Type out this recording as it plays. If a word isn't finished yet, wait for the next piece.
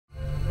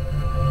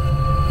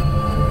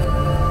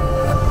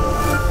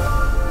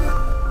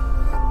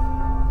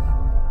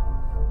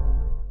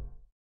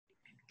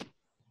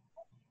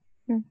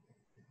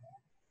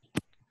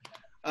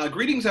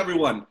Greetings,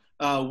 everyone.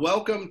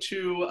 Welcome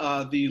to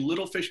the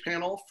Little Fish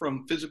panel,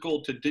 From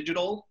Physical to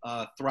Digital,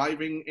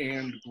 Thriving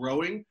and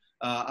Growing.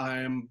 I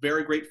am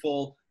very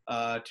grateful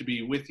to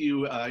be with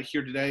you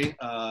here today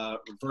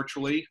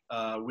virtually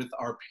with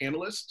our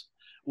panelists.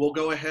 We'll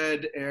go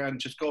ahead and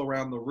just go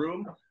around the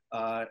room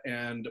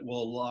and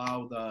we'll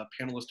allow the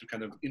panelists to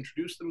kind of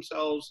introduce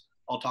themselves.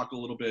 I'll talk a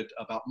little bit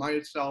about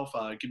myself,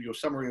 give you a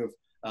summary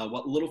of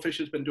what Little Fish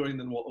has been doing,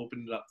 then we'll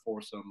open it up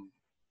for some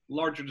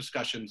larger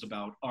discussions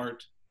about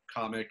art,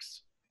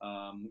 comics,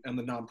 and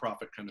the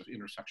nonprofit kind of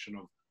intersection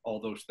of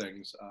all those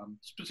things,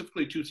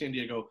 specifically to San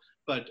Diego,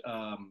 but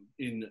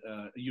in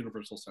a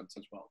universal sense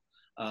as well.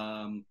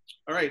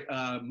 All right,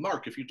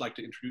 Mark, if you'd like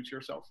to introduce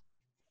yourself.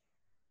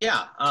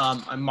 Yeah,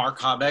 I'm Mark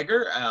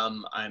Habeger.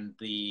 I'm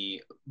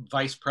the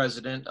vice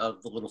president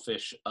of the Little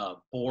Fish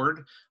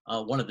board,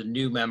 one of the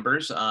new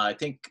members. I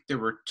think there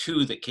were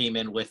two that came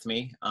in with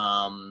me,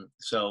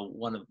 so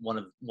one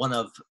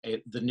of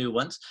the new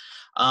ones.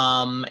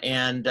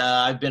 And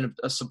I've been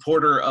a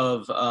supporter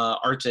of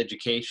arts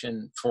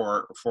education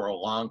for a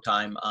long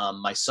time.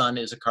 My son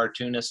is a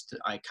cartoonist.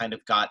 I kind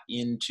of got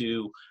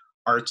into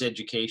arts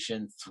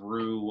education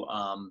through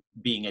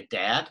being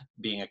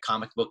a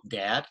comic book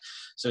dad.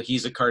 So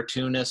he's a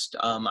cartoonist.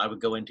 I would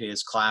go into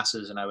his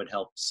classes and I would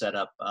help set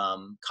up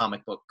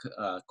comic book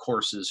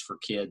courses for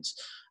kids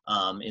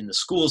in the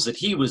schools that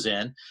he was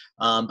in.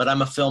 But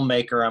I'm a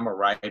filmmaker, I'm a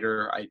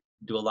writer, I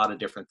do a lot of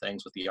different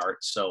things with the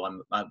arts.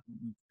 So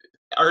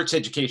arts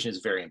education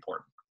is very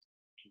important.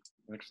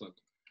 Excellent.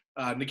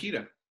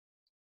 Nikita.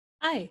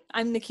 Hi,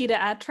 I'm Nikita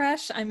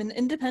Atrash. I'm an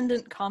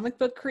independent comic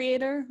book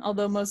creator,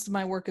 although most of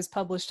my work is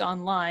published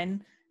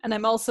online. And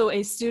I'm also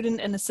a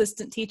student and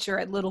assistant teacher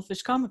at Little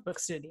Fish Comic Book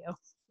Studio.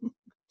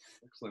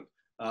 Excellent.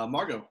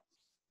 Margo.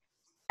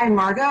 I'm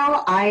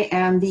Margo. I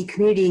am the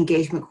community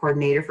engagement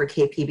coordinator for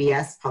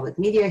KPBS Public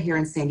Media here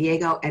in San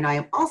Diego. And I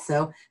am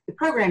also the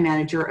program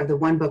manager of the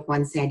One Book,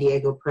 One San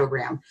Diego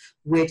program,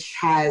 which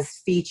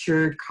has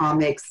featured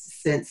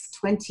comics since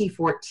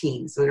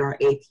 2014. So we're in our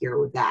 8th year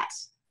with that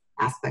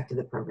aspect of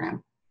the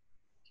program.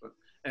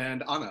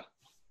 And Anna.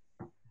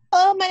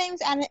 Hello, my name is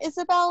Anna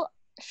Isabel,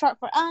 short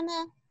for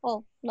Anna.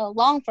 Well, no,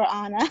 long for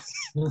Anna.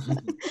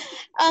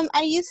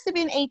 I used to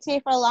be an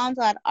ATA for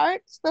Alonso at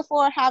Arts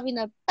before having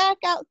to back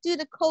out due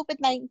to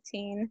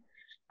COVID-19.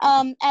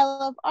 I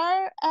love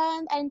art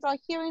and I enjoy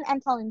hearing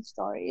and telling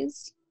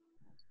stories.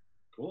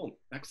 Cool,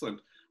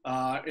 excellent.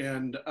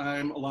 And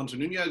I'm Alonso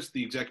Nunez,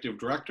 the executive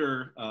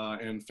director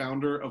and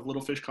founder of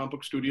Little Fish Comic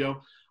Book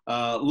Studio.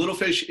 Little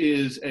Fish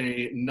is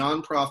a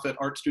nonprofit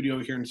art studio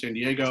here in San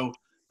Diego,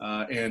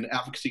 an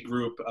advocacy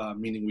group,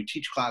 meaning we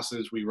teach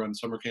classes, we run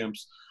summer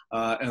camps,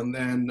 and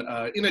then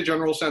in a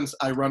general sense,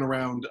 I run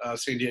around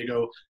San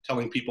Diego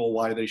telling people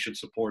why they should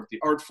support the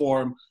art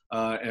form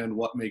and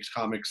what makes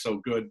comics so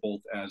good,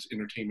 both as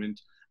entertainment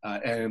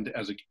and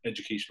as an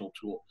educational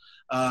tool.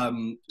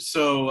 For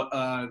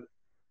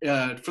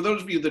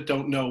those of you that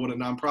don't know what a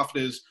nonprofit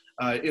is,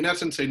 in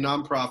essence, a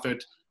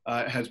nonprofit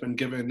has been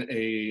given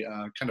a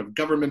kind of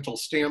governmental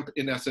stamp,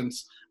 in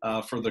essence,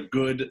 for the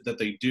good that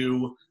they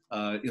do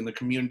in the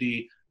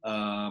community.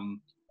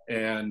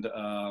 And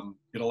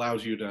it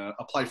allows you to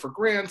apply for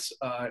grants,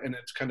 and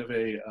it's kind of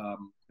a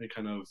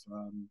kind of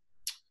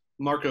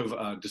mark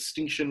of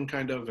distinction,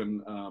 kind of,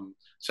 and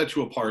sets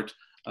you apart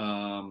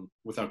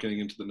without getting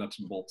into the nuts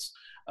and bolts,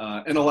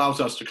 and allows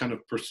us to kind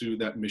of pursue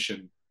that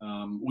mission.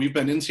 We've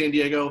been in San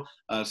Diego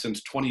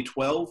since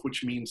 2012,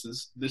 which means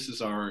this is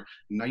our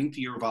 9th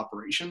year of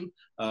operation,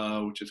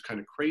 which is kind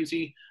of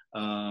crazy.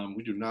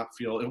 We do not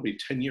feel, it'll be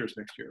 10 years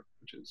next year,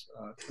 which is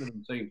kind of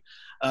insane.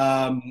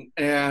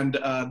 And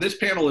this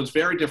panel is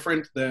very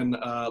different than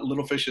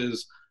Little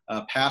Fish's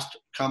past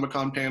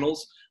Comic-Con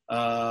panels.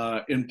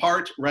 In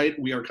part, right,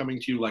 we are coming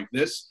to you like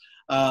this.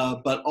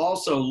 But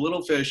also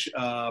Little Fish,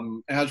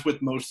 as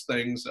with most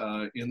things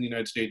in the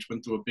United States,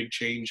 went through a big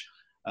change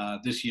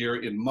this year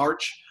in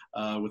March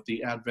with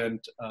the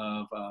advent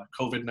of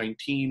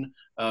COVID-19.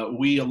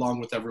 We, along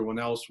with everyone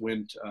else,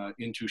 went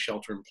into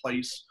shelter in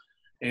place.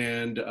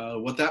 And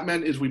what that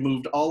meant is we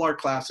moved all our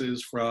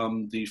classes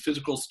from the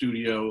physical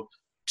studio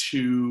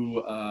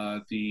to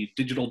the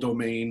digital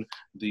domain,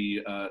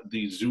 the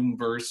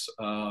Zoomverse,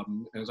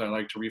 as I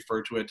like to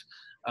refer to it.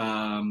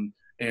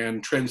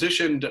 And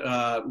transitioned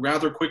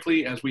rather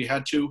quickly as we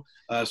had to,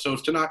 so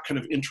as to not kind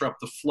of interrupt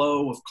the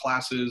flow of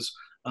classes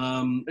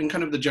and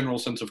kind of the general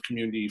sense of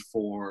community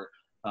for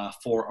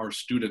our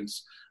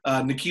students.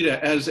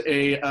 Nikita, as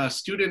a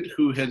student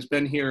who has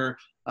been here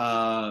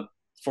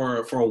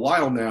for a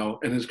while now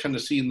and has kind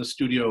of seen the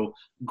studio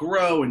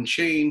grow and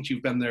change,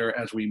 you've been there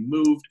as we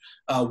moved.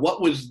 What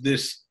was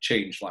this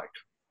change like?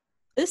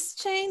 This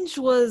change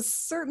was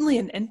certainly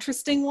an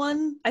interesting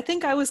one. I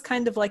think I was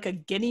kind of like a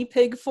guinea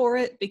pig for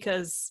it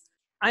because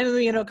I'm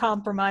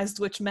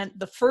immunocompromised, which meant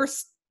the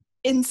first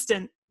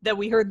instant that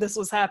we heard this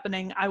was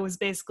happening, I was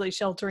basically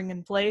sheltering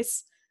in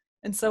place.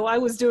 And so I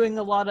was doing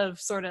a lot of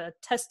sort of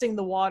testing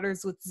the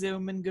waters with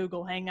Zoom and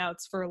Google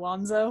Hangouts for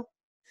Alonso.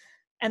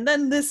 And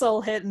then this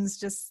all hit and it's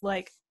just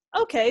like,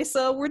 okay,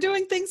 so we're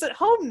doing things at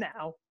home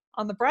now.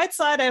 On the bright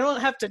side, I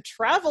don't have to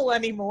travel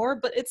anymore,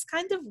 but it's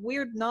kind of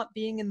weird not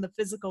being in the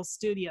physical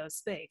studio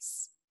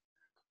space.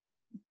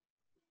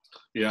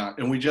 Yeah,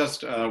 and we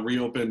just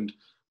reopened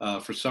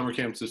for summer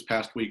camps this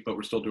past week, but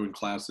we're still doing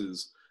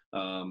classes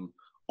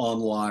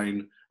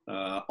online.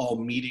 All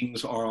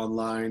meetings are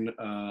online,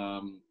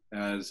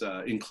 as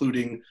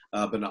including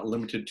but not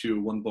limited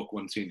to One Book,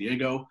 One San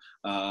Diego,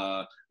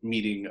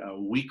 meeting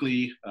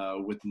weekly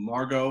with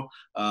Margo.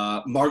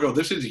 Margo,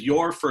 this is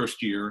your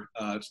first year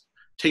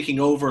taking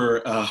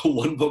over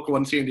One Book,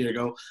 One San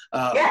Diego.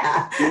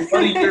 Yeah.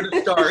 What a year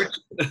to start.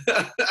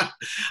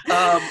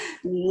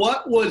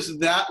 What was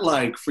that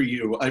like for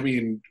you? I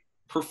mean,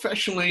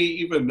 professionally,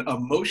 even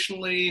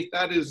emotionally,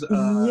 that is...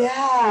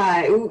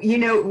 Yeah, you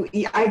know,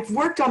 I've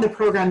worked on the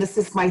program. This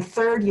is my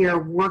third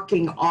year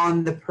working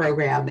on the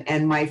program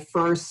and my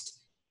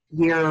first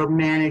year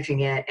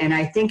managing it. And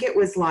I think it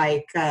was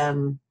like,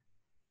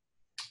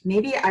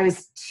 maybe I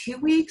was 2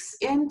 weeks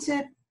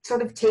into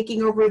sort of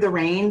taking over the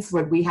reins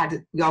when we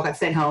all got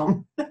sent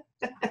home.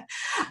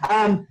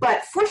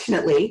 But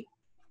fortunately,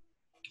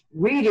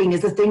 reading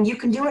is a thing you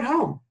can do at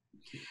home.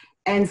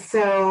 And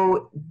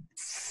so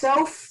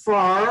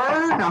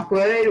far, knock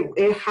wood,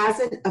 it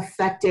hasn't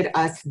affected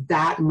us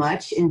that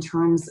much in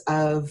terms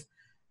of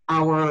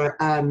our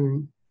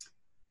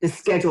the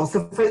schedule.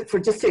 So for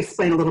just to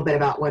explain a little bit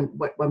about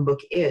what One Book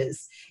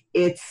is,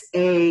 it's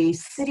a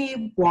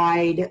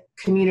citywide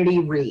community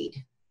read,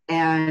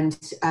 and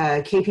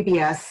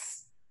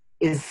KPBS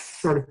is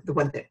sort of the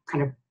one that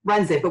kind of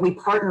runs it, but we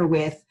partner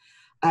with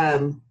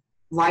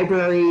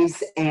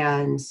libraries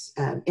and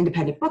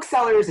independent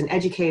booksellers and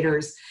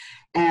educators,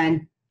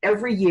 and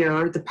every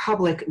year the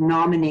public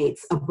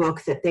nominates a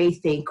book that they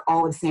think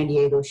all of San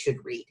Diego should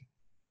read.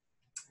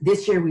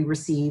 This year we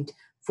received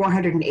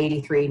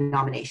 483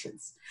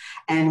 nominations.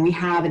 And we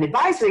have an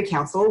advisory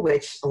council,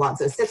 which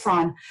Alonso sits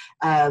on,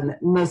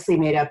 mostly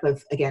made up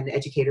of, again,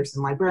 educators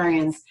and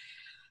librarians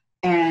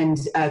and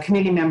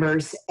community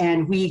members.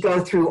 And we go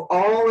through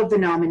all of the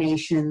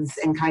nominations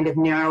and kind of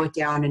narrow it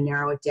down. And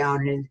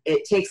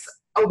it takes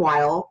a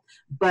while,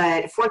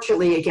 but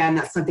fortunately, again,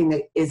 that's something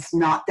that is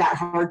not that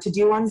hard to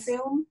do on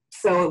Zoom.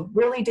 So it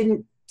really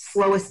didn't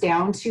slow us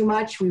down too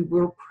much. We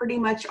were pretty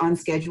much on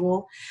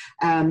schedule.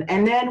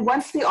 And then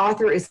once the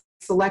author is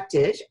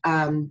selected,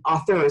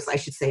 authors, I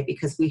should say,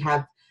 because we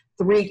have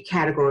 3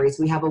 categories.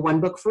 We have a One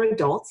Book for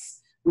adults,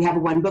 we have a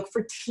One Book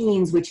for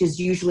teens, which is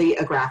usually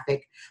a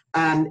graphic,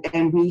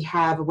 and we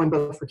have a One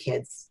Book for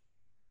kids.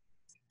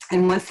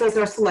 And once those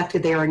are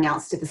selected, they are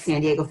announced at the San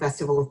Diego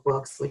Festival of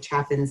Books, which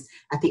happens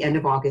at the end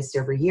of August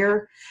every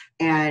year.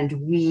 And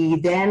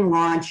we then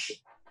launch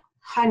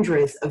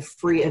hundreds of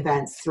free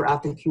events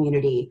throughout the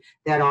community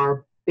that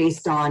are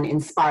based on,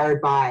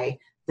 inspired by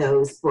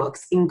those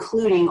books,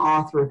 including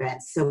author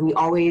events. So we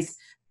always,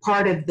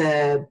 part of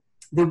the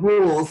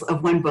rules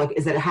of One Book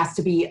is that it has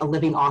to be a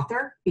living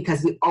author,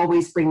 because we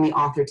always bring the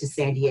author to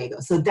San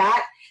Diego. So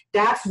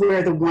that's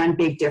where the one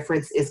big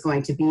difference is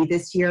going to be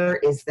this year,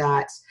 is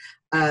that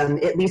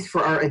at least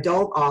for our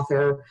adult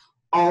author,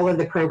 all of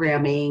the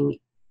programming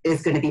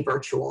is going to be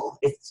virtual.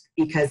 It's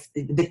because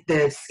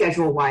the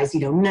schedule-wise,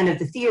 none of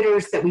the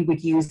theaters that we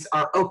would use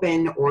are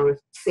open or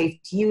safe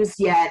to use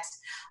yet.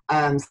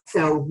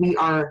 So we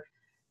are,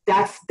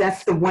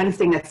 that's the one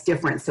thing that's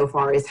different so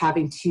far, is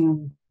having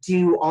to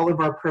do all of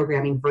our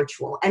programming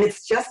virtual. And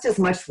it's just as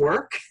much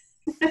work.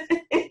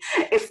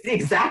 It's the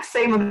exact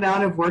same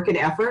amount of work and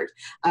effort,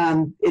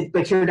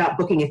 but you're not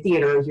booking a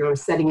theater, you're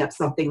setting up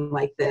something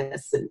like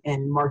this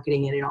and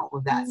marketing it and all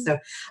of that. So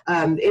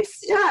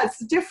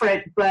it's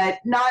different, but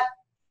not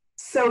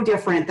so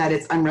different that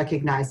it's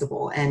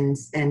unrecognizable. And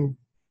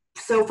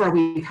so far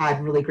we've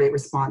had really great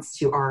response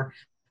to our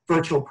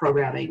virtual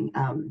programming.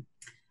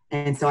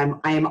 And so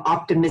I am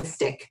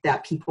optimistic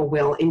that people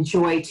will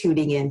enjoy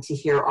tuning in to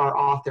hear our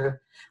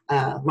author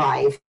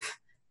live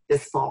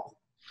this fall.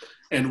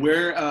 And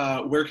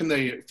where can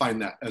they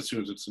find that as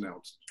soon as it's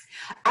announced?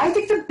 I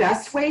think the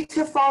best way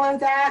to follow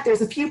that,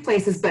 there's a few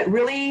places, but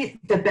really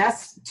the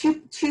best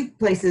two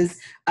places,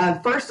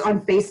 first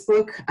on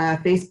Facebook,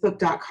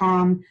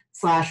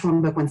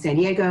 facebook.com/One Book One San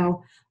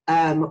Diego,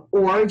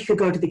 or you could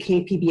go to the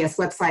KPBS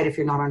website if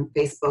you're not on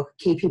Facebook,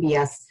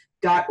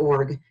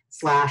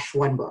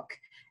 kpbs.org/One Book.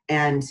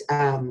 And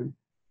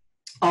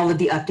all of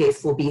the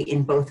updates will be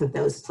in both of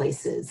those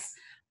places.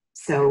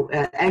 So,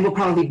 and we'll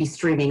probably be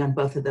streaming on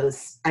both of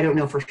those. I don't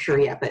know for sure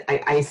yet, but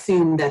I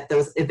assume that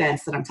those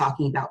events that I'm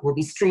talking about will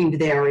be streamed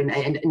there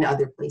and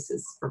other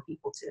places for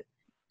people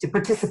to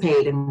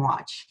participate and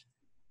watch.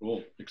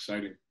 Cool,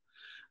 exciting.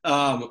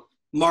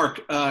 Mark,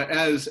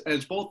 as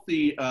both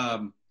the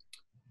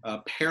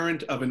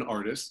parent of an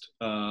artist,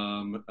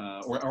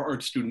 or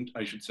art student,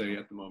 I should say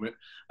at the moment,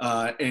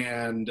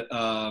 and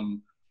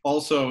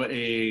also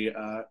a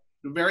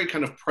very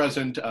kind of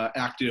present,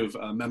 active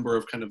member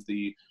of kind of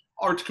the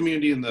arts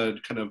community and the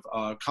kind of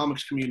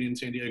comics community in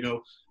San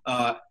Diego.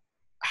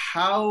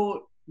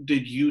 How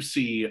did you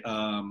see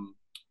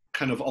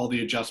kind of all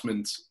the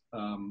adjustments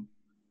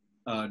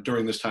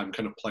during this time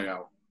kind of play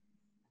out?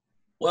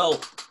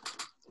 Well,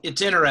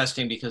 it's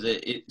interesting because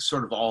it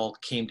sort of all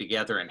came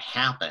together and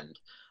happened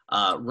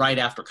right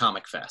after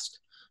Comic Fest.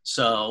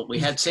 So we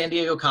had San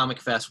Diego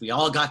Comic Fest. We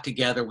all got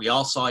together. We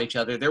all saw each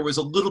other. There was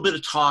a little bit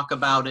of talk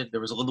about it.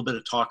 There was a little bit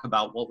of talk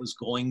about what was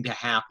going to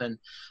happen,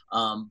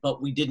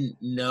 but we didn't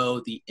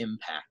know the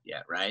impact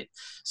yet, right?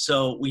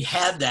 So we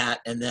had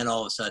that, and then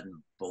all of a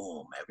sudden,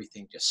 boom,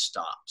 everything just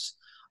stops.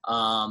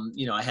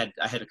 You know, I had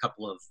a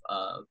couple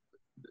of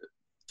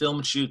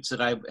film shoots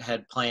that I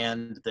had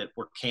planned that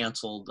were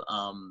canceled.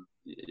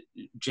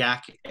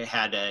 Jack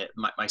had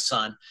my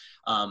son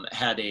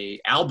had an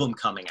album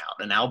coming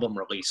out, an album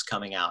release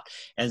coming out.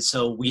 And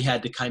so we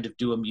had to kind of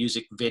do a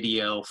music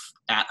video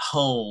at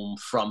home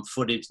from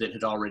footage that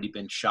had already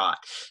been shot.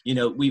 You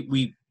know,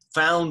 we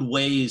found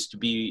ways to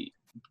be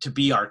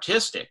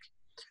artistic,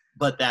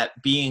 but that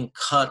being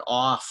cut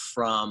off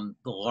from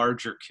the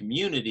larger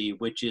community,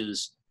 which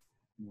is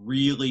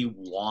really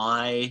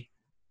why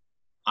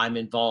I'm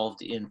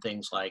involved in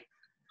things like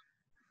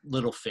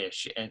Little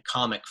Fish and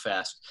Comic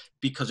Fest,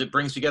 because it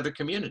brings together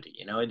community.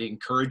 You know, it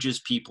encourages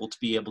people to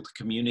be able to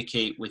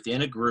communicate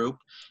within a group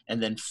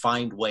and then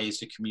find ways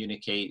to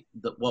communicate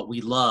what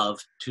we love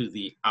to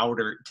the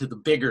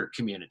bigger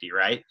community,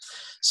 right?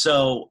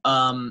 So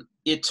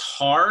it's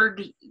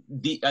hard.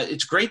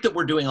 It's great that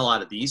we're doing a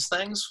lot of these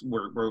things.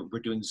 We're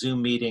doing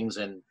Zoom meetings,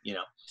 and you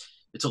know,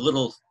 it's a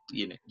little,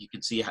 you know, you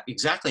can see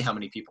exactly how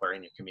many people are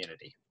in your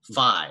community.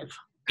 5.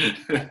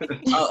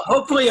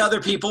 Hopefully other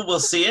people will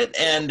see it,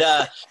 and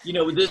you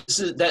know,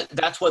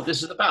 that's what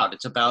this is about.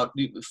 It's about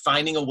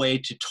finding a way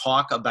to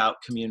talk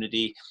about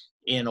community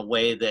in a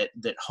way that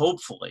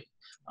hopefully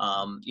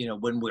you know,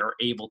 when we're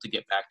able to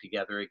get back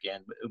together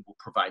again, it will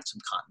provide some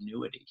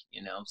continuity,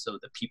 you know, so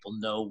that people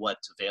know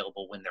what's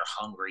available when they're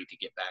hungry to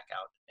get back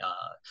out,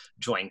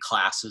 join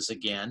classes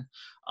again,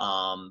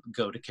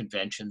 go to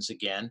conventions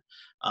again.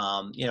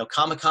 You know,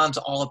 Comic-Con's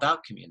all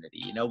about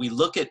community. You know, we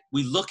look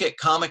at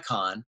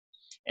Comic-Con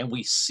and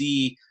we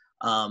see,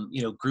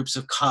 you know, groups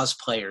of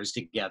cosplayers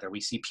together.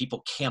 We see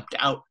people camped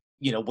out,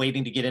 you know,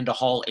 waiting to get into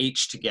Hall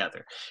H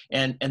together.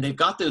 And they've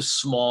got those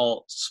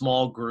small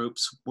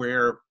groups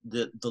where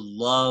the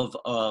love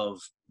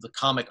of the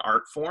comic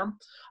art form,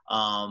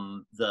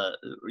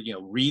 you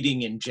know,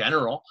 reading in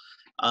general,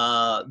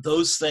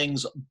 those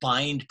things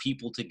bind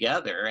people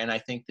together. And I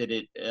think that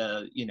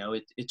you know,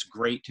 it's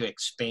great to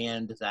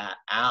expand that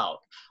out.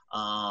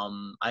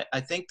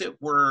 I think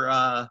that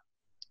we're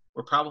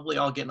probably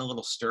all getting a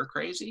little stir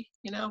crazy,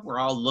 you know,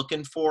 we're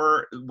looking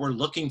for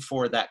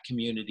that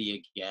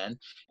community again.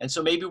 And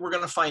so maybe we're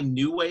going to find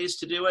new ways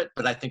to do it,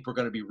 but I think we're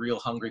going to be real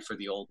hungry for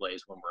the old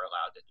ways when we're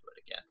allowed to do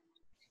it again,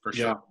 for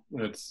sure.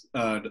 Yeah, it's,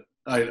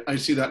 I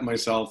see that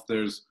myself.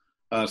 There's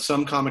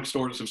some comic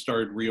stores have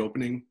started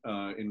reopening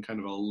in kind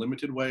of a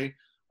limited way.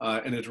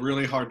 And it's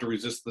really hard to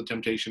resist the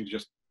temptation to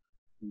just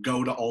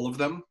go to all of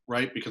them,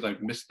 right? Because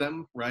I've missed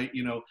them, right?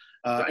 You know,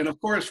 and of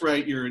course,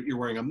 right, you're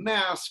wearing a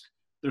mask,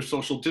 there's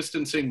social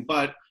distancing,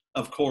 but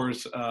of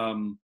course,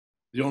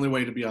 the only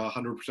way to be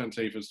 100%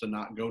 safe is to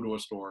not go to a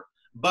store,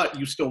 but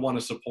you still want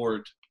to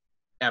support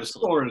the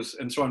stores.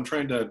 And so I'm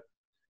trying to,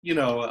 you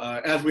know,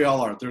 as we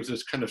all are, there's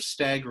this kind of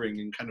staggering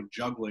and kind of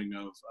juggling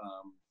of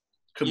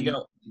community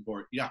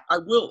support. Yeah. I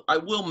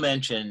will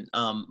mention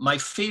my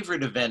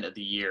favorite event of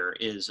the year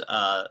is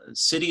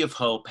City of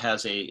Hope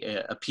has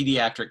a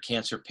pediatric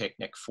cancer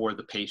picnic for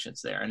the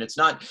patients there. And it's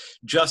not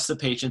just the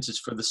patients, it's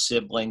for the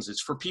siblings.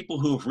 It's for people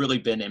who have really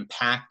been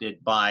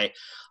impacted by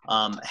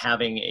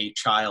having a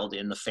child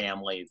in the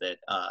family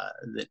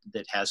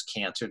that has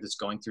cancer, that's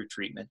going through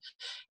treatment.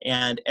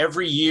 And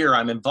every year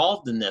I'm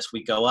involved in this.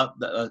 We go up,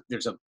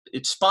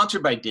 it's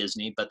sponsored by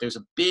Disney, but there's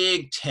a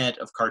big tent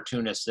of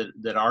cartoonists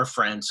that our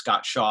friend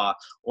Scott Shaw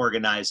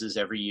organizes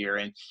every year.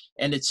 And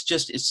it's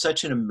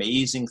such an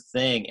amazing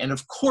thing. And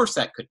of course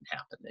that couldn't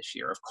happen this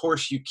year. Of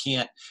course you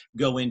can't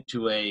go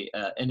into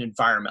an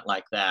environment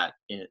like that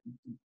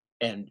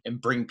and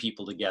bring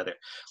people together.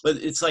 But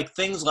it's like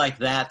things like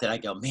that I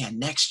go, man,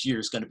 next year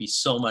is going to be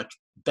so much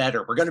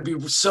better. We're going to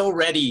be so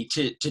ready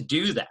to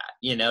do that,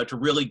 you know, to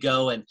really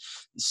go and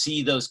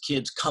see those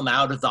kids come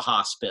out of the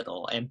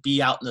hospital and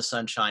be out in the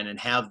sunshine and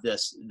have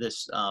this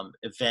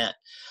event.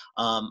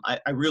 I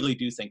really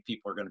do think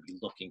people are going to be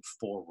looking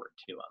forward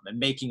to them and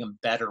making them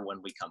better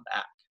when we come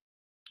back.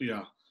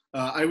 Yeah.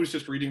 I was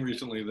just reading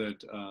recently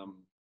that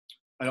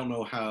I don't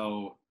know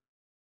how,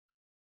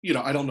 you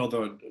know, I don't know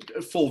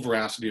the full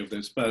veracity of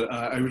this, but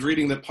I was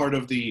reading that part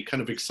of the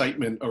kind of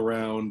excitement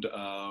around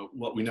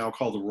what we now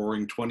call the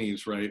Roaring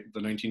 20s, right, the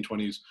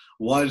 1920s,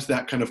 was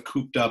that kind of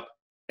cooped up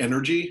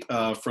energy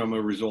from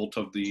a result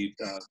of the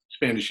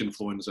Spanish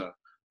influenza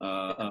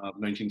of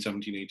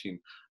 1917-18,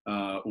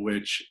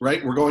 which,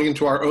 right, we're going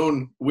into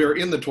we're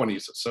in the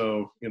 20s,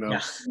 so, you know,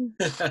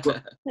 yeah.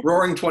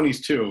 Roaring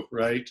 20s too,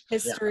 right?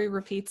 History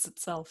repeats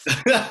itself.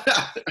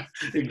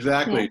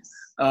 Exactly.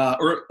 Yes.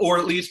 Or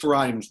at least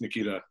rhymes,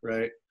 Nikita,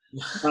 right?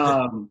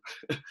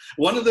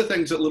 One of the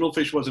things that Little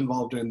Fish was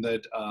involved in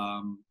that,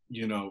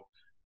 you know,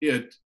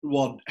 it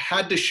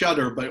had to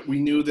shutter, but we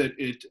knew that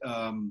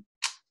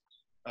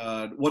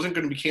wasn't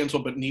going to be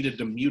canceled, but needed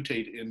to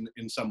mutate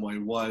in some way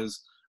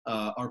was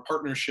our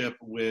partnership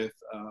with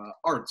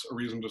Arts, A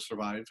Reason to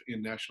Survive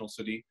in National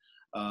City,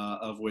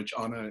 of which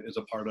Anna is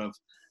a part of.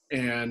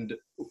 And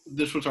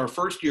this was our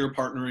first year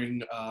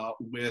partnering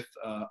with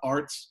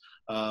Arts,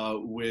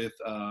 with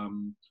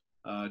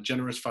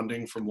generous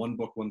funding from One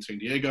Book, One San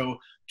Diego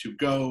to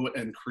go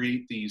and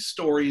create these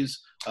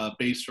stories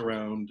based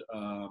around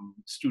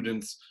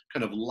students'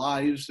 kind of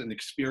lives and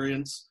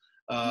experience.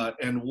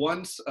 And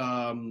once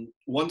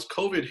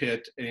COVID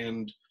hit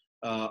and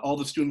all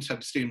the students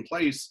had to stay in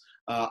place,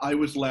 I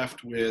was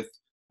left with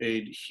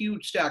a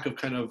huge stack of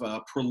kind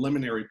of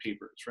preliminary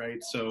papers, right?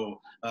 So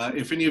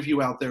if any of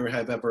you out there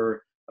have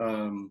ever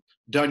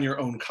done your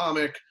own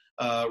comic,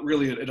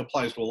 really it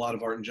applies to a lot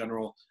of art in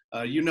general.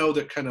 You know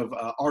that kind of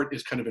art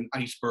is kind of an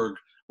iceberg,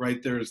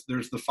 right? There's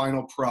the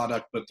final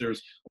product, but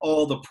there's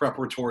all the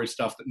preparatory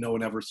stuff that no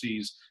one ever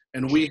sees.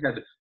 And we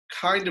had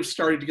kind of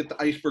started to get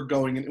the iceberg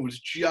going, and it was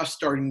just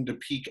starting to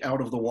peek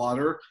out of the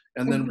water.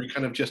 And then we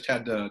kind of just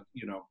had to,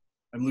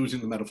 I'm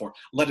losing the metaphor,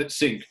 let it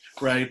sink,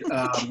 right?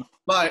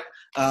 But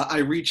I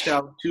reached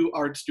out to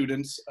art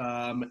students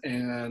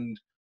and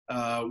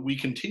we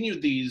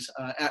continued these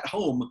at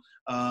home,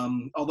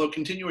 although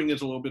continuing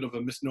is a little bit of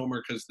a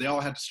misnomer because they all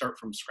had to start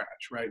from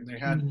scratch, right? And they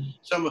had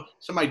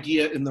some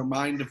idea in their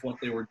mind of what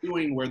they were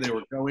doing, where they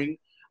were going.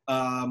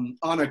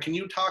 Anna, can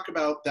you talk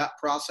about that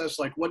process?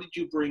 Like, what did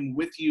you bring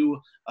with you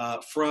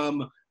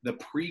from the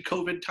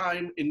pre-COVID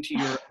time into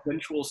your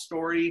eventual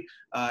story?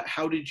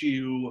 How did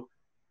you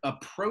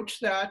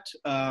approach that?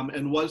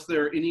 And was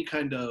there any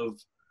kind of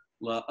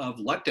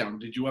letdown?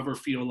 Did you ever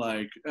feel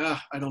like,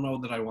 I don't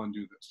know that I want to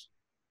do this?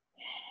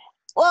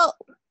 Well,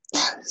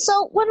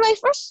 so when we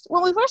first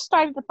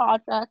started the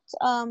project,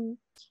 I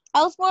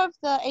was more of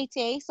the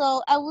ATA,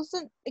 so I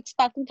wasn't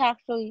expecting to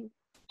actually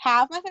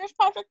have my finished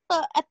project,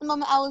 but at the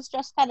moment I was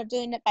just kind of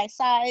doing it by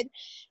side.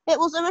 It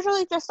was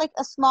originally just like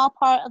a small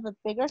part of a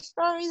bigger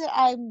story that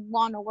I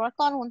want to work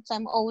on once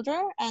I'm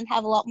older and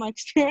have a lot more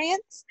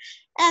experience.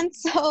 And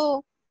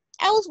so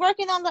I was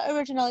working on that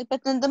originally,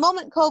 but then the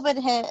moment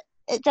COVID hit,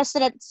 it just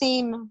didn't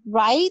seem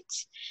right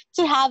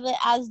to have it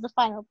as the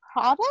final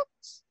product,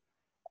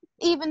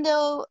 even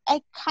though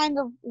I kind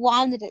of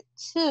wanted it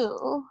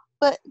to,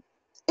 but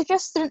it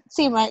just didn't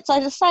seem right. So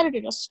I decided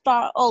to just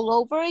start all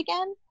over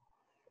again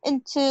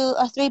into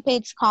a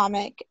 3-page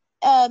comic,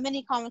 a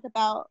mini comic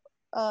about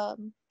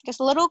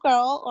just a little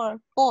girl or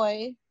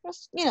boy,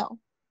 just,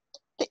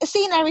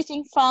 seeing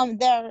everything from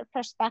their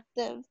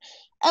perspective.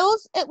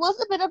 It was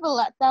a bit of a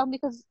letdown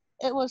because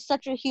it was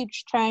such a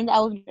huge trend.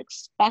 I wasn't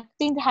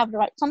expecting to have to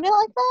write something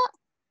like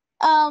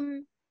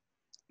that.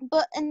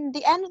 But in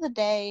the end of the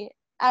day,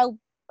 I'm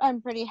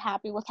pretty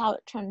happy with how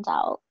it turns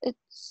out.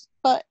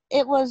 But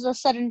it was a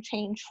sudden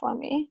change for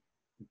me.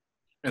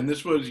 And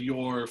this was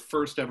your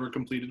first ever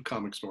completed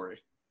comic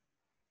story?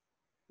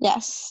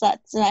 Yes,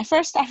 that's my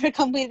first ever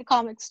completed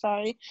comic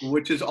story.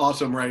 Which is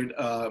awesome, right?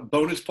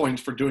 Bonus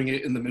points for doing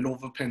it in the middle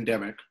of a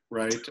pandemic,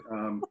 right?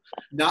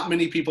 Not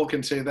many people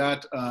can say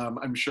that.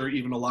 I'm sure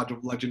even a lot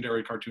of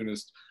legendary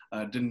cartoonists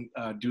didn't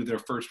do their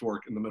first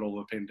work in the middle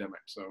of a pandemic.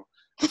 So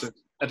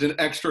that's an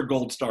extra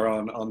gold star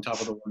on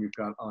top of the one you've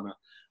got, Anna.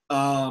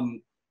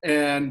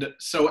 And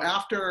so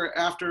after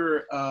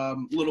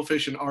Little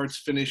Fish and Arts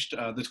finished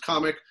this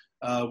comic,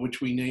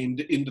 which we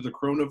named Into the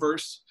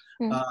Coronaverse,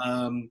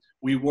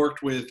 we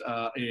worked with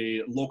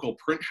a local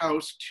print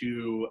house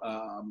to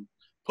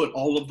put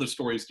all of the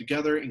stories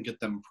together and get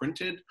them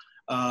printed.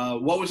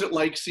 What was it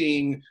like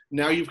seeing,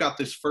 now you've got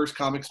this first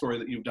comic story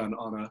that you've done,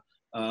 Anna,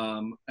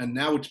 and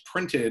now it's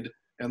printed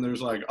and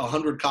there's like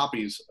 100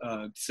 copies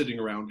sitting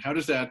around. How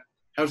does that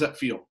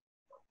feel?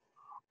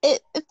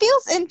 It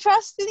feels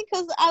interesting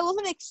because I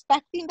wasn't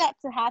expecting that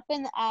to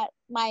happen at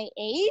my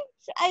age.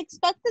 I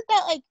expected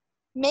that like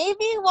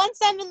maybe once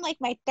I'm in like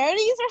my 30s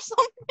or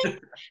something,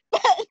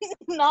 but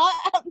not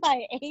at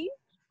my age.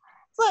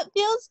 So it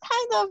feels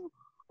kind of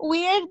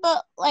weird,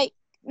 but like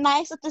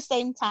nice at the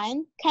same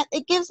time.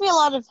 It gives me a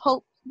lot of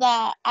hope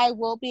that I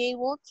will be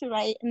able to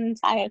write an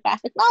entire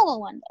graphic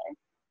novel one day.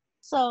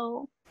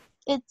 So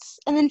it's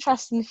an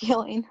interesting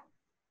feeling.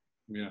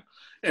 Yeah,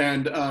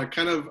 and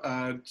kind of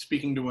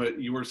speaking to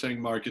what you were saying,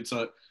 Mark, it's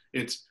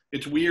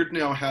weird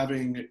now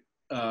having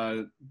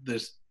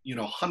this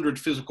 100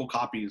 physical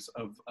copies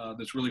of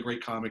this really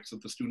great comics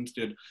that the students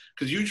did,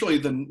 because usually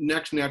the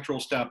next natural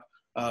step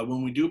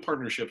when we do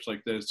partnerships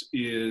like this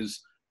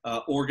is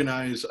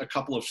organize a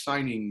couple of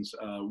signings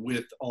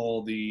with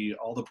all the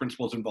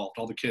principals involved,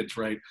 all the kids,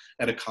 right,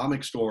 at a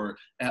comic store,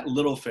 at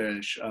Little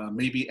Fish,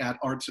 maybe at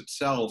Arts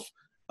itself,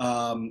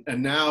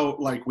 and now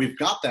like we've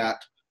got that,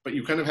 but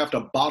you kind of have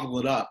to bottle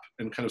it up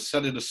and kind of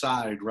set it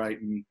aside, right?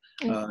 And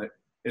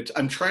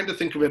I'm trying to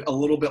think of it a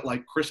little bit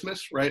like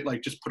Christmas, right?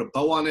 Like just put a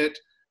bow on it,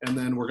 and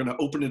then we're going to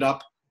open it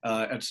up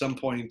at some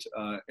point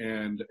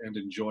and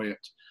enjoy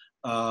it.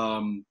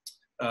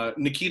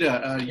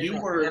 Nikita,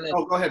 you were. Anna,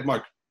 go ahead,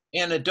 Mark.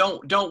 Anna,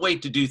 don't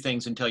wait to do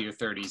things until your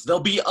 30s. There'll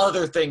be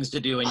other things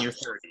to do in your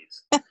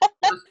 30s.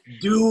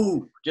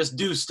 Just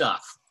do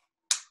stuff.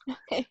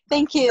 Okay,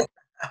 thank you.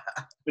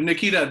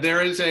 Nikita,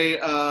 there is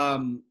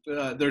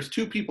there's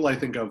two people I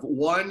think of.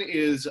 One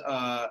is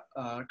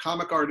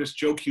comic artist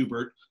Joe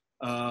Kubert,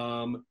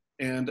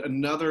 and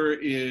another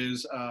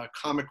is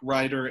comic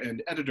writer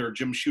and editor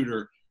Jim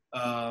Shooter.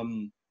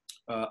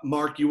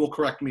 Mark, you will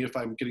correct me if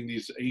I'm getting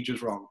these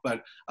ages wrong,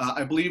 but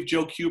I believe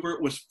Joe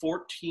Kubert was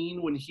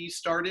 14 when he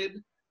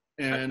started,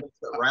 and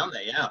around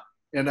that, yeah.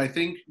 And I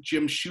think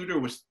Jim Shooter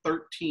was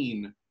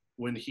 13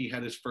 when he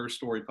had his first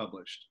story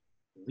published.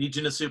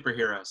 Legion of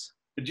Superheroes.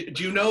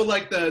 Do you know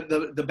like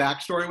the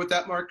backstory with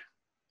that, Mark?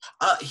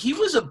 He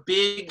was a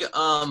big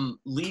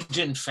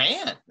Legion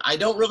fan. I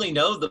don't really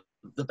know the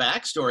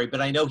backstory,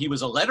 but I know he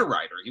was a letter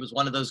writer. He was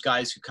one of those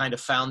guys who kind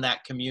of found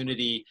that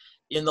community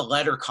in the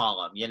letter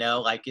column, you know,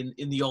 like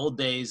in the old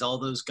days, all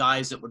those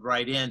guys that would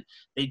write in,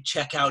 they'd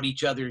check out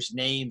each other's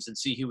names and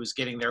see who was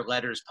getting their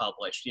letters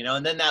published, you know,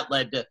 and then that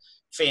led to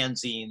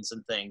fanzines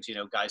and things, you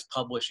know, guys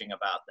publishing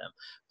about them.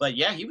 But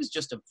yeah, he was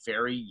just a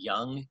very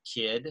young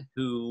kid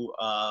who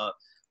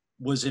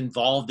was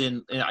involved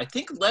in, I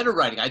think, letter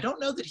writing. I don't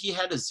know that he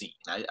had a zine.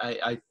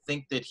 I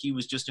think that he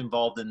was just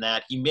involved in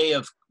that. He may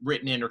have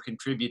written in or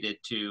contributed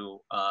to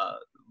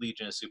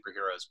Legion of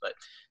Superheroes, but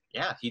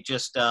yeah, he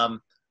just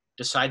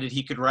decided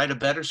he could write a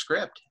better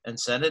script and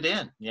send it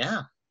in.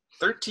 Yeah,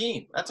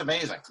 13. That's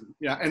amazing.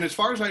 Yeah, and as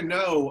far as I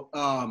know,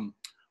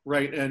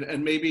 right,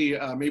 and maybe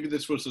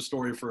this was a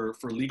story for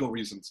legal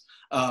reasons,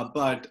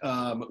 but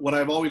what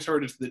I've always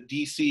heard is that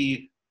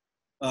DC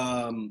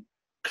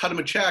cut him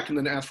a check and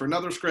then asked for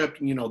another script,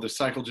 and you know the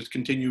cycle just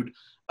continued,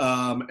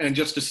 and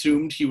just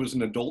assumed he was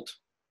an adult.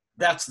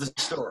 That's the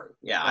story.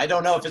 Yeah, I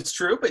don't know if it's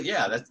true, but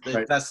yeah,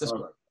 that's the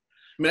story.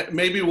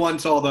 Maybe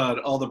once all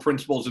the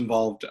principals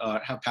involved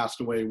have passed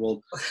away,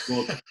 we'll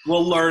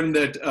learn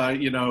that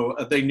you know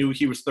they knew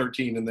he was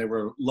 13 and they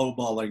were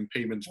lowballing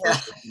payments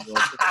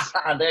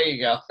for there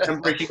you go.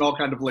 and breaking all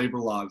kind of labor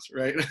laws,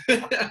 right?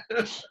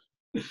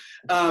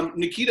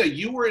 Nikita,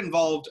 you were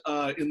involved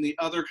in the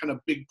other kind of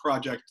big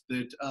project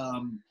that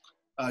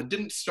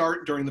didn't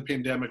start during the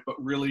pandemic, but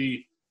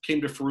really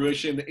came to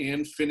fruition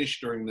and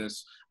finished during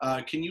this.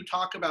 Can you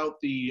talk about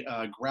the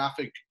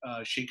graphic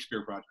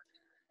Shakespeare project?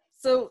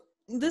 So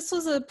this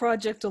was a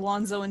project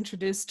Alonso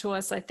introduced to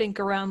us, I think,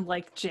 around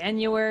like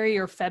January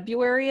or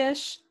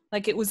February-ish.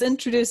 Like it was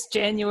introduced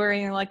January,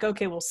 and you're like,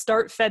 okay, we'll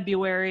start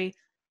February,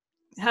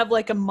 have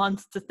like a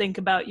month to think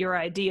about your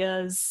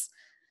ideas.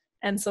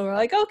 And so we're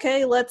like,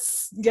 okay,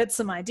 let's get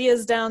some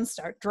ideas down,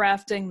 start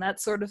drafting, that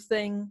sort of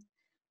thing.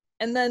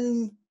 And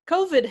then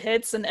COVID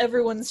hits and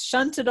everyone's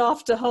shunted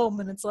off to home,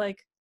 and it's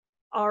like,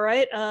 all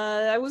right,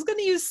 I was going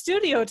to use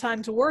studio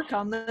time to work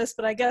on this,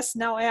 but I guess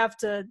now I have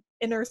to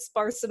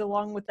intersperse it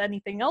along with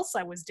anything else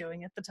I was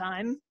doing at the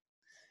time.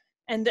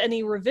 And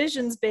any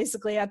revisions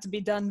basically had to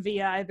be done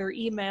via either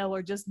email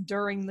or just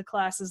during the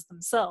classes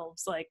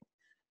themselves. Like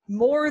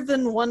more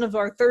than one of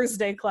our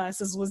Thursday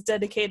classes was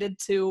dedicated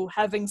to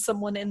having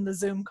someone in the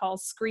Zoom call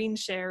screen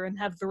share and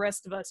have the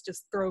rest of us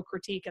just throw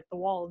critique at the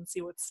wall and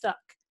see what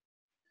stuck.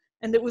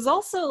 And it was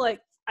also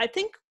like, I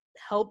think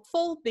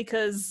helpful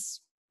because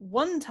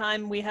one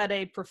time we had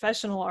a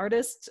professional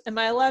artist. Am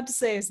I allowed to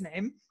say his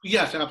name?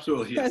 Yes,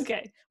 absolutely. Yes.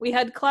 Okay. We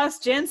had Klaus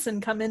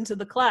Jansen come into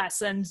the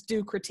class and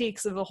do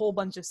critiques of a whole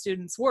bunch of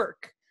students'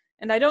 work.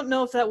 And I don't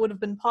know if that would have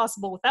been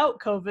possible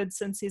without COVID,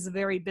 since he's a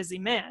very busy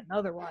man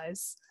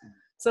otherwise.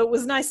 So it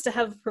was nice to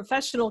have a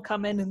professional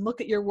come in and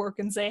look at your work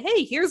and say,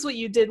 hey, here's what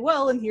you did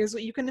well and here's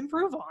what you can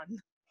improve on.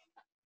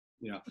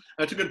 Yeah,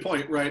 that's a good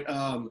point, right?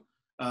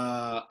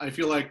 I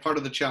feel like part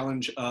of the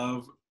challenge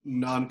of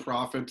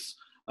nonprofits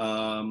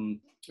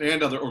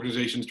and other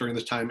organizations during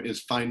this time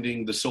is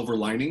finding the silver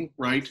lining,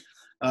 right?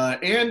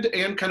 And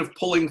kind of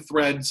pulling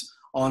threads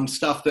on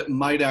stuff that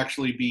might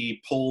actually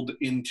be pulled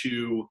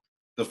into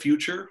the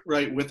future,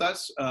 right, with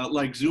us,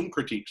 like Zoom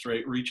critiques,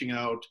 right? Reaching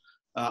out.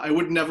 I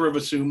would never have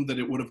assumed that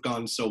it would have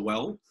gone so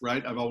well,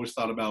 right? I've always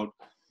thought about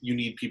you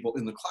need people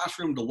in the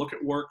classroom to look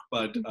at work,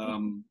 but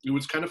it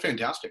was kind of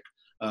fantastic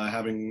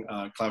having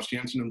Klaus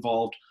Jansen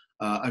involved.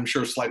 I'm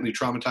sure slightly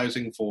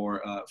traumatizing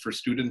for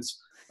students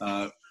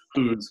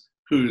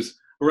who's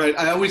right.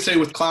 I always say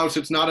with Klaus,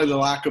 it's not a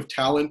lack of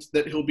talent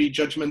that he'll be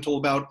judgmental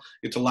about.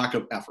 It's a lack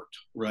of effort,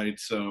 right?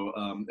 So,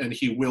 and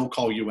he will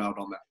call you out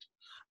on that.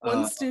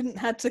 One student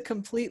had to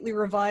completely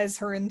revise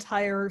her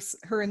entire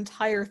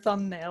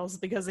thumbnails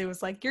because he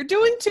was like, "You're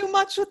doing too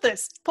much with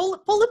this. Pull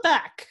it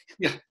back."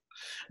 Yeah,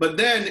 but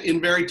then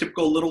in very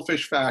typical Little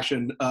Fish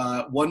fashion,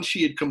 once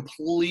she had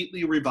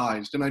completely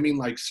revised, and I mean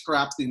like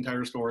scrapped the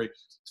entire story,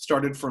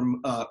 started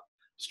from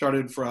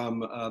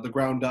the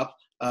ground up.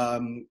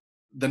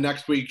 The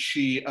next week,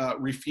 she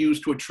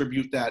refused to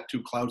attribute that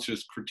to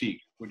Klaus's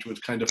critique, which was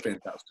kind of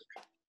fantastic.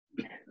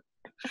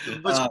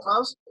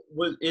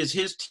 Is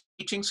his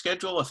teaching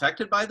schedule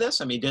affected by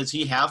this? I mean, does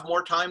he have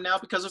more time now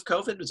because of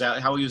COVID? Is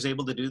that how he was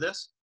able to do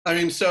this? I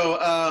mean, so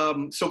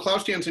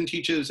Klaus Jansen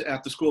teaches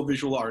at the School of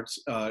Visual Arts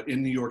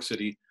in New York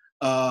City.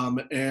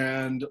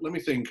 And let me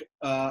think.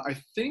 I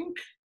think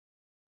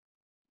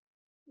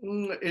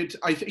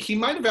He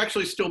might have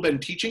actually still been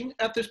teaching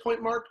at this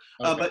point, Mark,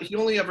 Okay. but he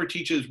only ever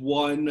teaches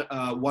one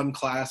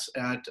class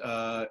at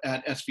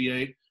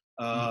SVA.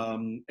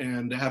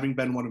 And having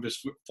been one of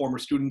his former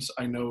students,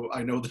 I know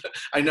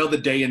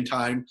the day and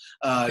time.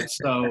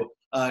 So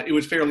it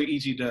was fairly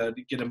easy to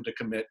get him to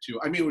commit to.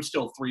 I mean, it was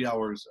still 3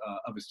 hours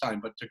of his time,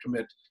 but to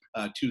commit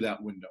to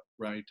that window,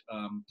 right?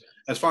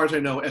 As far as I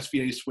know,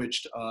 SVA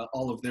switched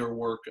all of their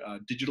work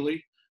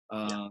digitally.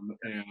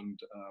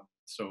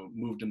 So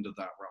moved into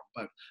that realm.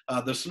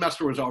 But the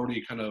semester was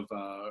already kind of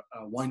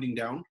winding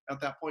down at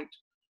that point,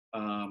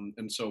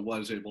 and so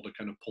was able to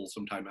kind of pull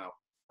some time out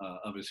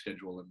of his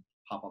schedule and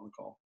hop on the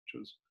call,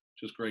 which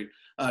was great.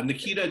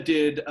 Nikita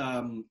did,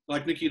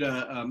 like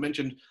Nikita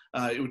mentioned,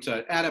 it was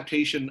an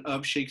adaptation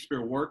of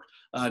Shakespeare work.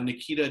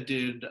 Nikita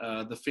did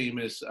the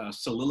famous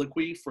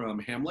soliloquy from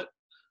Hamlet.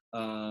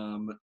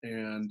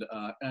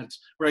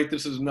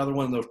 This is another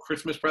one of those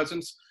Christmas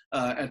presents.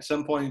 At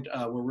some point,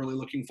 we're really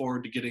looking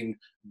forward to getting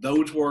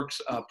those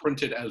works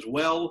printed as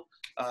well.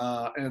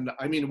 And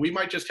I mean, we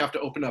might just have to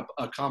open up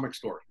a comic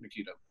store,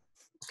 Nikita.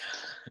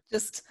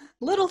 Just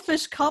Little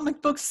Fish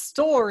Comic Book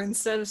Store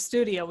instead of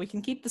studio. We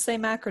can keep the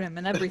same acronym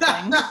and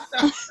everything.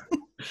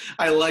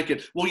 I like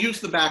it. We'll use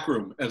the back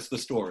room as the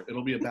store.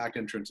 It'll be a back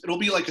entrance. It'll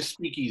be like a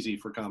speakeasy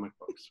for comic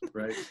books,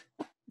 right?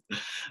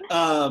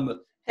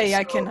 Hey,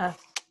 I can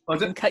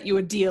cut you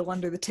a deal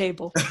under the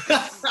table.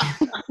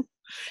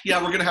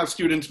 Yeah, we're gonna have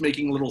students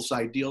making little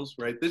side deals,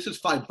 right? This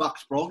is $5,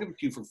 bro. I'll give it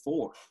to you for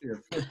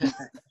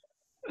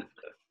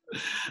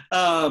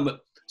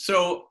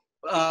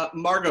 $4.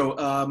 Margo,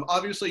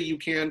 obviously you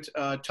can't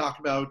talk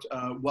about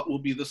what will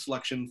be the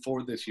selection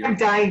for this year. I'm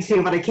dying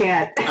to, but I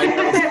can't. I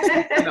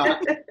know,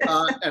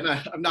 and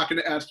I'm not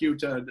going to ask you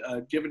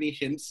to give any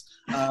hints,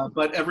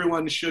 but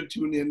everyone should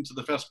tune in to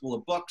the Festival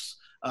of Books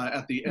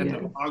at the end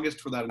of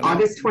August for that.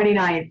 August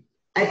 29th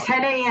at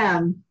 10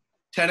 a.m.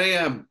 10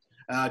 a.m.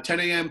 10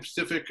 a.m.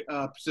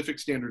 Pacific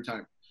Standard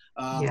Time.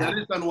 That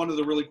has been one of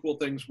the really cool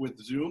things with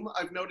Zoom,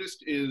 I've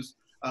noticed, is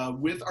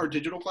with our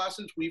digital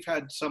classes, we've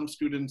had some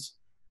students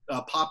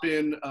pop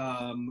in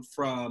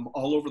from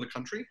all over the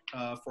country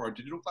for our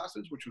digital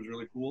classes, which was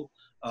really cool.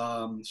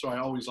 So I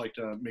always like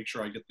to make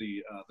sure I get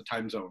the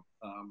time zone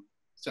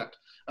set.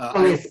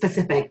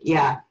 Specific,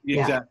 yeah.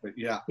 Exactly,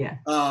 yeah.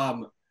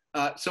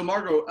 So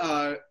Margo,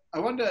 I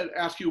wanted to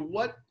ask you,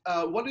 what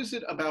is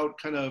it about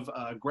kind of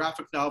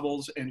graphic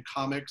novels and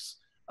comics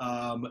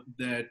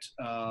that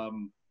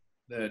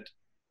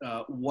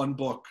one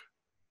book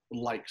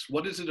likes?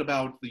 What is it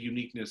about the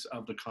uniqueness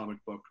of the comic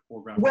book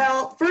or graphic?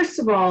 Well, first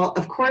of all,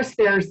 of course,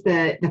 there's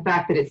the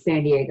fact that it's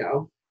San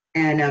Diego,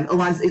 and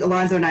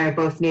Alonso and I are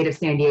both native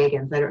San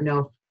Diegans. I don't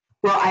know.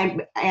 Well,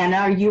 Anna,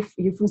 are you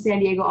from San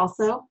Diego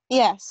also?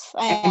 Yes,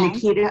 I am. And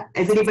Nikita,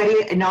 is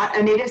anybody not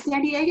a native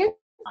San Diegan?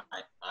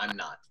 I'm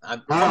not.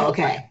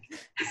 Okay.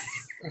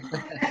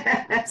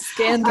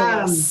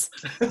 Scandalous.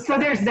 So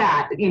there's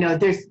that.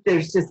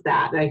 There's just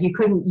that. Like you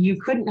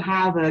couldn't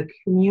have a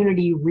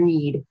community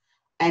read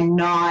and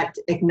not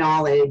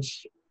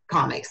acknowledge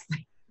comics.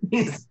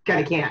 You just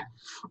kind of can't.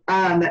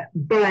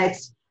 But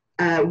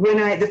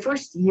when the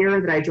first year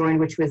that I joined,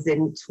 which was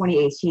in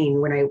 2018,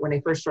 when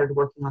I first started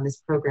working on this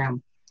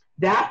program,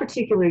 that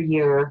particular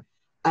year,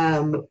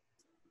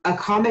 a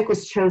comic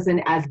was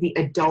chosen as the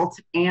adult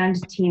and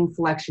teen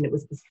selection. It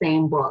was the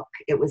same book.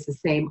 It was the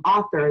same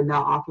author, and the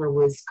author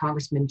was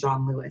Congressman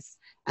John Lewis,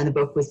 and the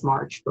book was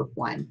March, book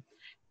 1.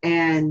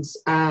 And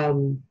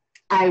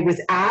I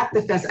was at the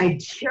I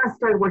just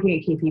started working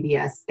at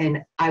KPBS,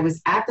 and I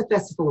was at the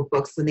Festival of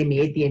Books when they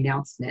made the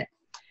announcement.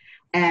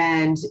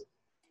 And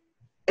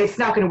it's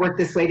not going to work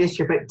this way this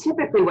year, but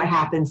typically what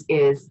happens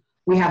is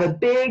we have a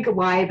big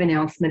live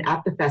announcement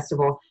at the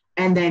festival,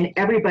 and then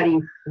everybody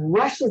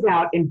rushes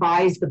out and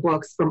buys the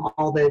books from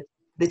all the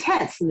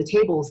tents and the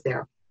tables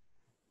there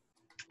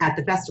at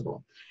the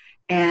festival.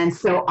 And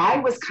so I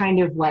was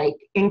kind of like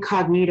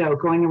incognito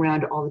going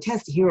around to all the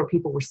tents to hear what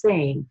people were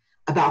saying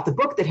about the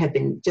book that had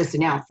been just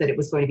announced, that it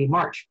was going to be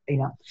March,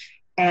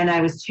 And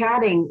I was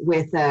chatting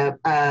with,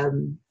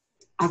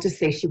 I'll just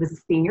say she was a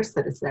senior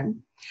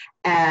citizen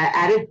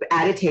at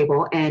a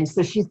table. And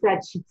so she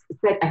said,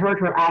 I heard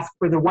her ask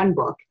for the one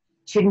book.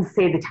 She didn't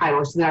say the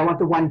title. She said, I want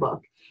the one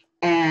book.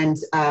 And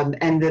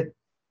the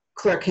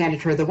clerk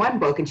handed her the one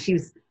book, and she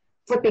was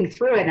flipping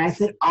through it. And I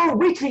said, oh,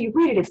 wait till you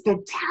read it. It's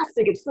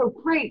fantastic. It's so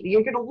great.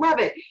 You're going to love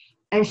it.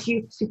 And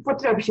she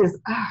flipped it up. She goes,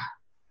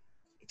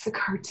 it's a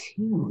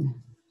cartoon.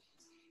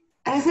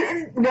 And I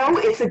said, no,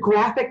 it's a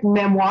graphic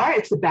memoir.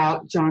 It's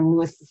about John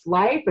Lewis's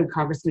life and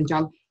Congressman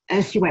John.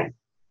 And she went,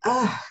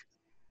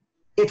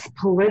 it's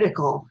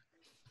political.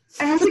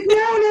 And I was like,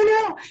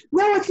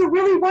 no, it's a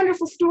really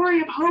wonderful story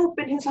of hope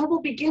and his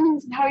humble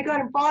beginnings and how he got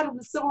involved in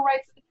the civil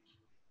rights.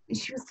 And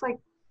she was like,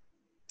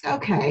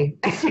 okay.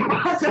 And she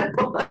bought the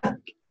book.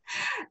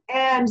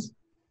 And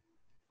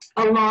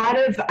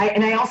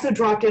I also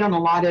dropped in on a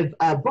lot of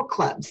book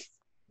clubs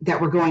that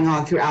were going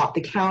on throughout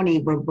the county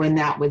when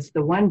that was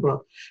the one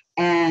book.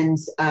 And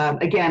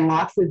again,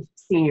 lots of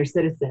senior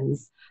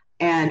citizens.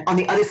 and on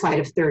the other side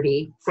of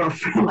 30 from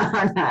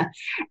Anna.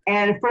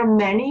 And for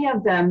many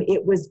of them,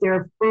 it was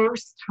their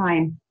first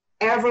time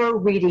ever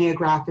reading a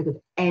graphic of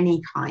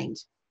any kind.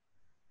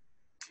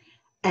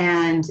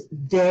 And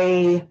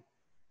they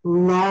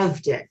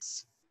loved it.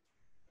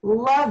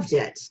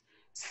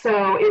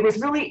 So it was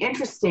really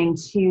interesting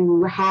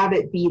to have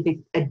it be the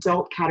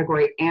adult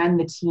category and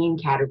the teen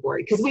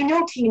category, because we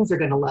know teens are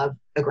going to love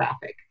a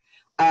graphic.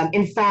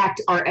 In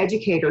fact, our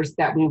educators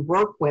that we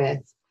work with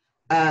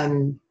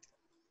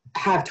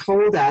have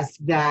told us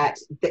that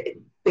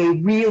they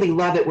really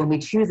love it when we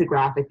choose a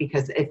graphic,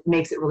 because it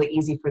makes it really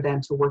easy for them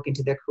to work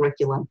into their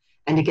curriculum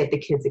and to get the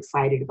kids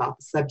excited about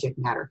the subject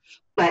matter.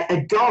 But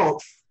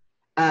adults,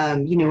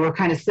 we're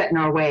kind of set in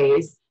our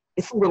ways.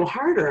 It's a little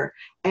harder.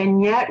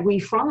 And yet we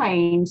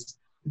find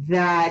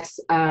that,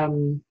 that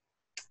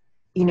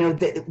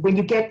when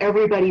you get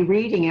everybody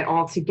reading it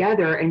all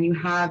together and you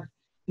have,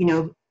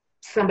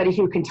 somebody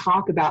who can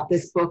talk about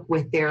this book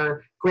with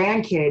their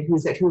grandkid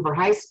who's at Hoover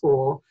High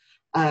School,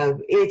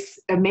 it's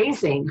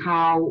amazing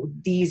how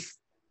this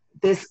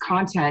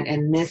content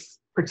and this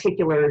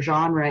particular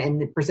genre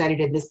and presented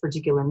in this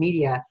particular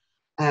media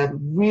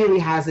really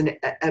has a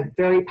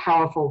very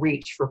powerful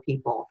reach for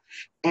people.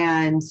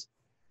 And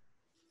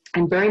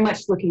I'm very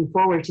much looking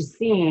forward to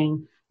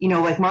seeing,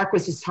 like Mark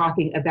was just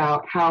talking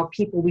about, how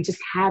we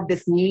just have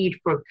this need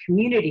for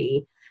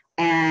community,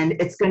 and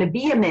it's going to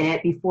be a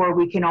minute before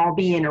we can all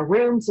be in a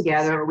room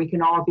together, or we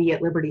can all be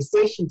at Liberty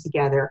Station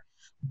together.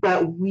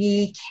 But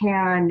we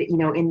can,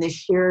 in this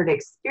shared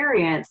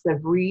experience of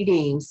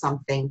reading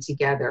something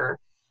together,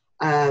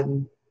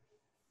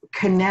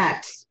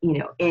 connect,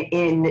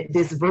 in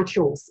this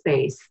virtual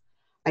space,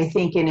 I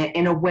think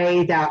in a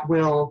way that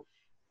will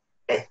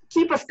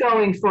keep us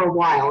going for a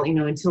while,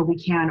 until we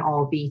can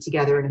all be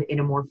together in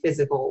a more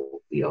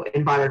physical,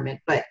 environment.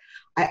 But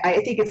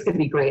I think it's going to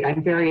be great.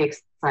 I'm very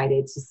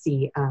excited to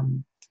see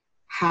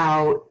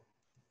how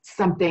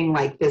something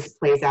like this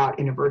plays out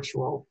in a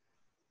virtual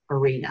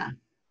arena.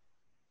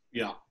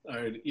 Yeah,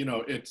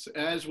 it's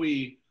as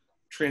we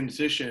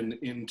transition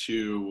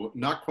into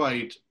not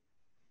quite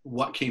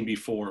what came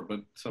before,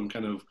 but some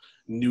kind of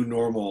new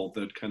normal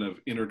that kind of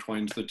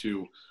intertwines the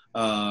two.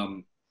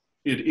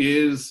 It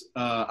is,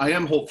 I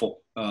am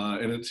hopeful,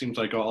 and it seems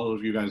like all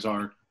of you guys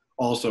are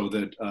also,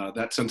 that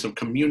that sense of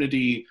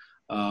community,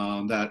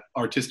 that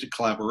artistic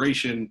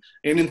collaboration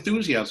and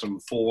enthusiasm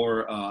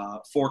for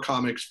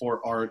comics,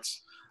 for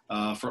arts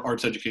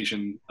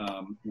education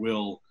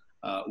will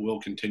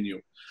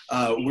continue.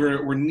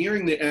 We're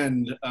nearing the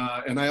end,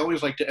 and I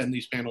always like to end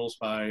these panels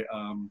by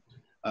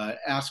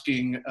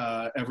asking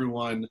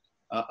everyone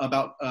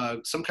about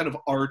some kind of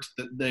art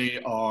that they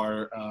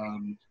are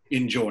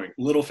enjoying.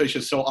 Little Fish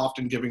is so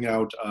often giving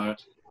out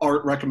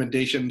art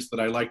recommendations that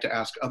I like to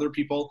ask other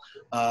people.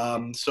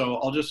 So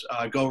I'll just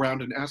go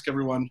around and ask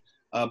everyone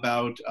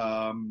about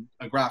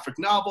a graphic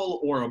novel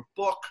or a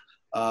book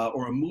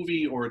or a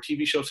movie or a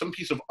TV show, some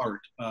piece of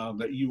art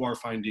that you are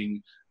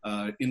finding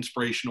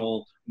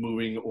inspirational,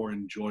 moving, or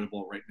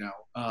enjoyable right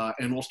now.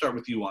 And we'll start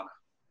with you,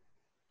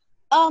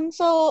 Anna.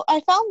 So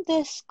I found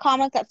this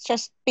comic that's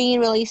just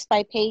being released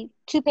by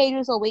 2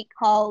 pages a week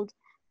called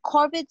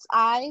Corvid's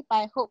Eye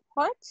by Hope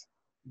Court.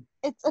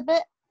 It's a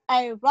bit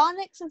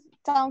ironic since it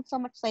sounds so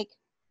much like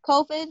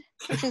COVID,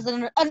 which is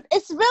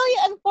it's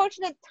really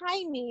unfortunate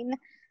timing.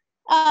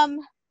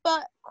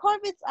 But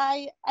Corvid's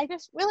Eye, I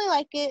just really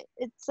like it.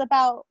 It's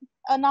about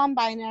a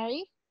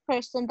non-binary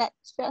person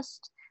that's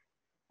just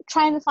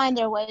trying to find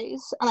their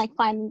ways and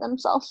finding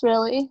themselves,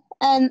 really.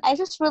 And I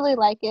just really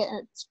like it,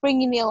 and it's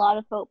bringing me a lot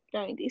of hope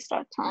during these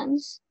dark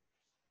times.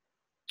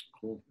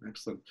 Cool,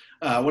 excellent.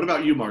 What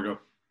about you, Margo?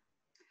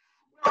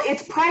 Well,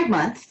 it's Pride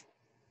Month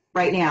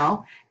right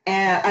now,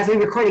 as we're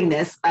recording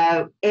this,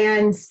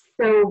 and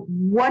so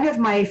one of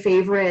my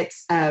favorite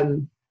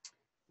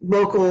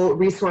local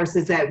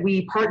resources that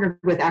we partnered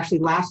with actually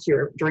last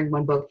year during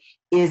One Book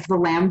is the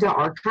Lambda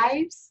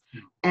Archives,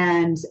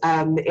 and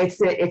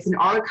it's an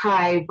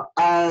archive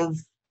of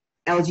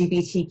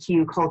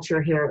LGBTQ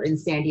culture here in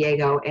San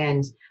Diego,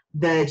 and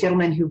the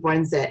gentleman who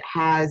runs it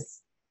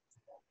has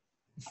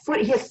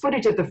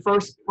footage of the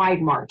first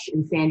Pride March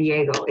in San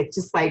Diego. It's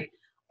just like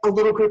a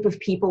little group of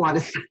people on a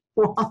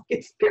sidewalk.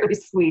 It's very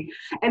sweet.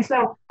 And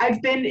so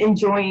I've been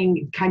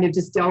enjoying kind of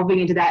just delving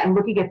into that and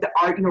looking at the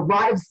art, a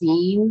lot of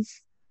zines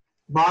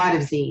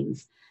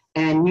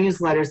and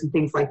newsletters and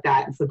things like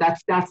that. And so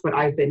that's what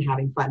I've been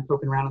having fun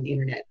poking around on the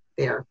internet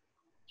there.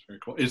 Very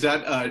cool. Is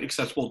that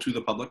accessible to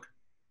the public?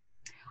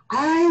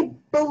 I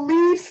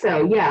believe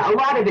so. Yeah, a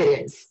lot of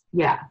it is.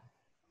 Yeah.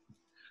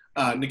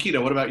 Nikita,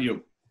 what about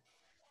you?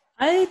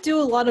 I do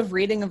a lot of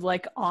reading of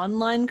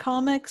online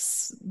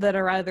comics that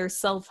are either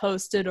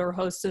self-hosted or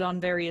hosted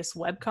on various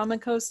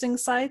webcomic hosting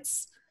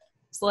sites.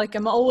 So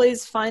I'm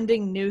always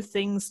finding new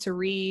things to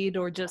read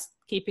or just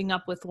keeping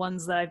up with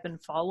ones that I've been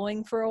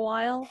following for a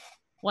while.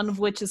 One of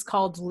which is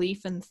called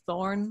Leaf and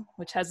Thorn,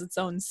 which has its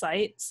own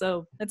site.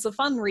 So it's a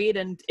fun read.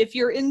 And if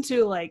you're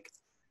into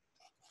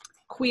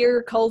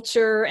queer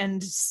culture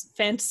and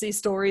fantasy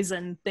stories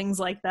and things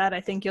like that,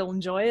 I think you'll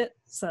enjoy it.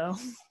 So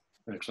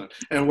Excellent.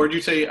 And where do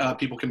you say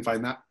people can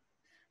find that?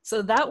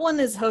 So that one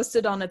is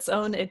hosted on its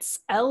own. It's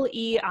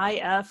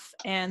LEIF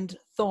and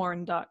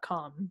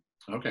thorn.com.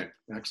 Okay,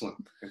 excellent.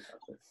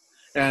 Fantastic.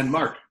 And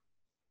Mark?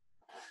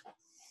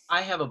 I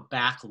have a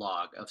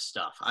backlog of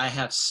stuff. I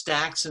have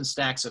stacks and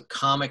stacks of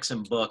comics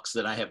and books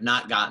that I have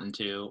not gotten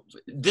to.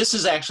 This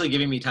is actually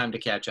giving me time to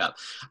catch up.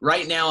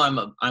 Right now,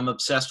 I'm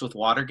obsessed with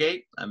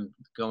Watergate. I'm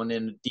going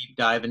in a deep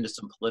dive into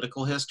some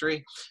political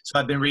history. So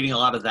I've been reading a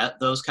lot of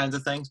those kinds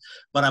of things.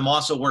 But I'm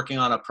also working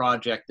on a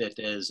project that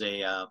is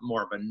a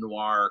more of a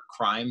noir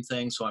crime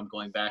thing. So I'm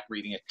going back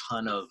reading a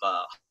ton of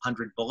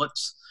 100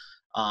 Bullets.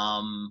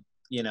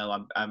 You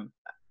know,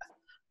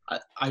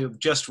 I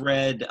just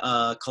read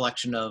a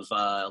collection of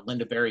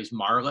Linda Berry's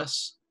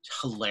Marvelous.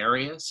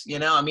 Hilarious, you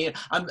know. I mean,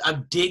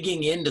 I'm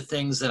digging into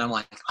things that I'm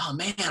like, oh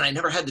man, I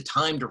never had the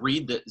time to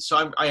read that.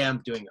 So I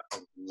am doing a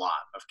lot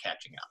of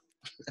catching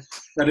up.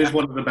 That is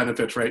one of the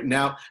benefits, right?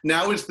 Now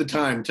is the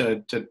time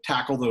to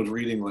tackle those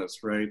reading lists,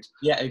 right?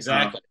 Yeah,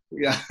 exactly.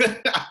 Yeah,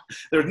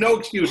 there's no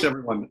excuse,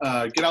 everyone.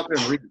 Get out there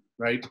and read,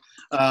 right?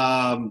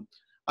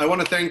 I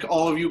want to thank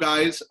all of you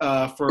guys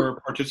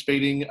for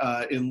participating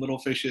in Little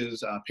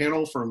Fish's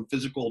panel From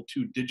Physical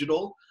to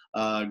Digital,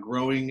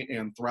 Growing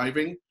and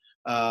Thriving.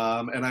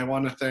 And I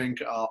want to thank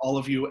all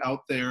of you out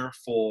there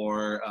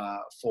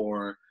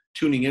for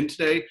tuning in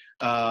today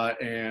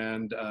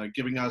and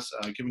giving us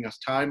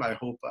time. I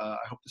hope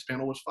this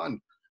panel was fun.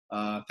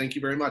 Thank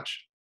you very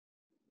much.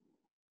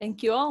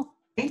 Thank you all.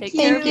 Thank Take you.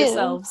 care of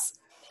yourselves.